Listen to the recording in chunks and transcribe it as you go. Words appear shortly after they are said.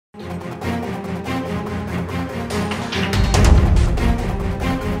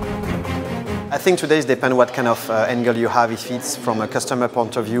I think today it depends what kind of angle you have, if it's from a customer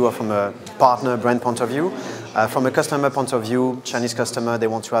point of view or from a partner brand point of view. From a customer point of view, Chinese customer, they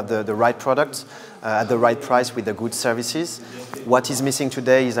want to have the right product at the right price with the good services. What is missing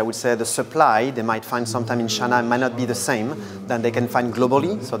today is, I would say, the supply. They might find sometime in China might not be the same than they can find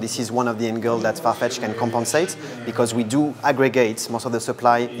globally. So this is one of the angles that FARFETCH can compensate, because we do aggregate most of the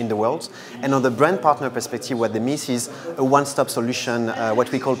supply in the world. And on the brand partner perspective, what they miss is a one-stop solution,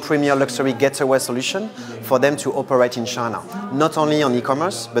 what we call premier luxury getaway solution for them to operate in China. Not only on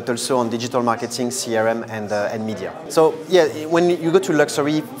e-commerce, but also on digital marketing, CRM, and media. So yeah, when you go to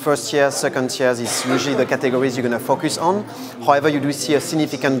luxury, first year, second tiers is usually the categories you're going to focus on. However, you do see a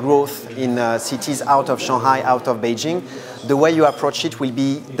significant growth in cities out of Shanghai, out of Beijing. The way you approach it will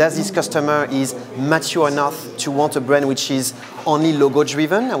be, does this customer is mature enough to want a brand which is only logo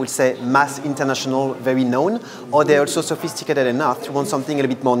driven, I would say mass international, very known, or they're also sophisticated enough to want something a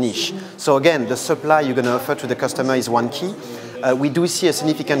little bit more niche. So again, the supply you're going to offer to the customer is one key. We do see a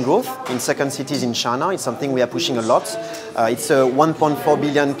significant growth in second cities in China. It's something we are pushing a lot. It's a 1.4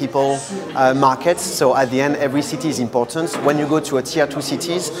 billion people market, so at the end, every city is important. When you go to a tier 2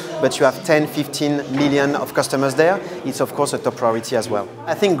 cities, but you have 10, 15 million of customers there, it's of course a top priority as well.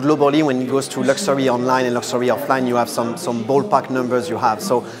 I think globally, when it goes to luxury online and luxury offline, you have some ballpark numbers you have.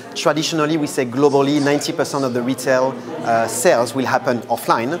 So traditionally, we say globally, 90% of the retail sales will happen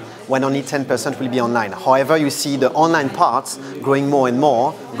offline, when only 10% will be online. However, you see the online part growing more and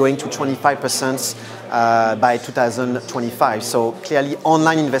more, going to 25% by 2025. So clearly,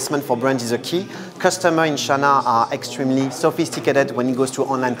 online investment for brands is a key. Customers in China are extremely sophisticated when it goes to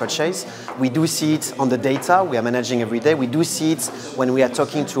online purchase. We do see it on the data we are managing every day. We do see it when we are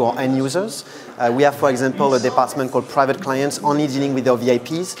talking to our end users. We have, for example, a department called private clients only dealing with their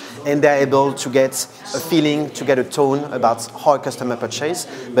VIPs, and they're able to get a feeling, to get a tone about how a customer purchase.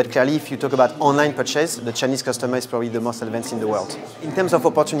 But clearly, if you talk about online purchase, the Chinese customer is probably the most advanced in the world. In terms of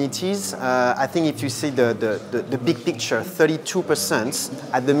opportunities, I think if you see the big picture,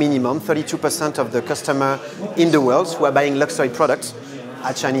 32% at the minimum, 32% of the customer in the world who are buying luxury products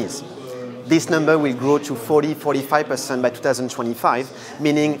are Chinese. This number will grow to 40–45% by 2025,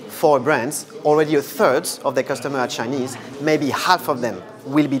 meaning for brands, already a third of their customers are Chinese, maybe half of them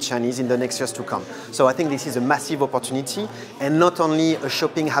will be Chinese in the next years to come. So I think this is a massive opportunity, and not only a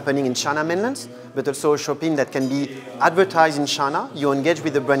shopping happening in China mainland, but also a shopping that can be advertised in China. You engage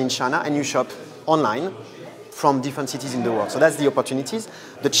with the brand in China and you shop online from different cities in the world. So that's the opportunities.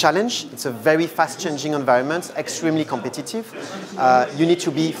 The challenge, it's a very fast-changing environment, extremely competitive. You need to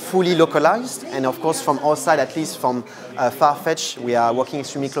be fully localized, and of course from our side, at least from FARFETCH, we are working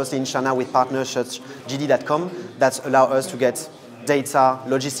extremely closely in China with partners such as JD.com that allow us to get data,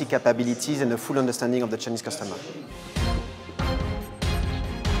 logistic capabilities, and a full understanding of the Chinese customer.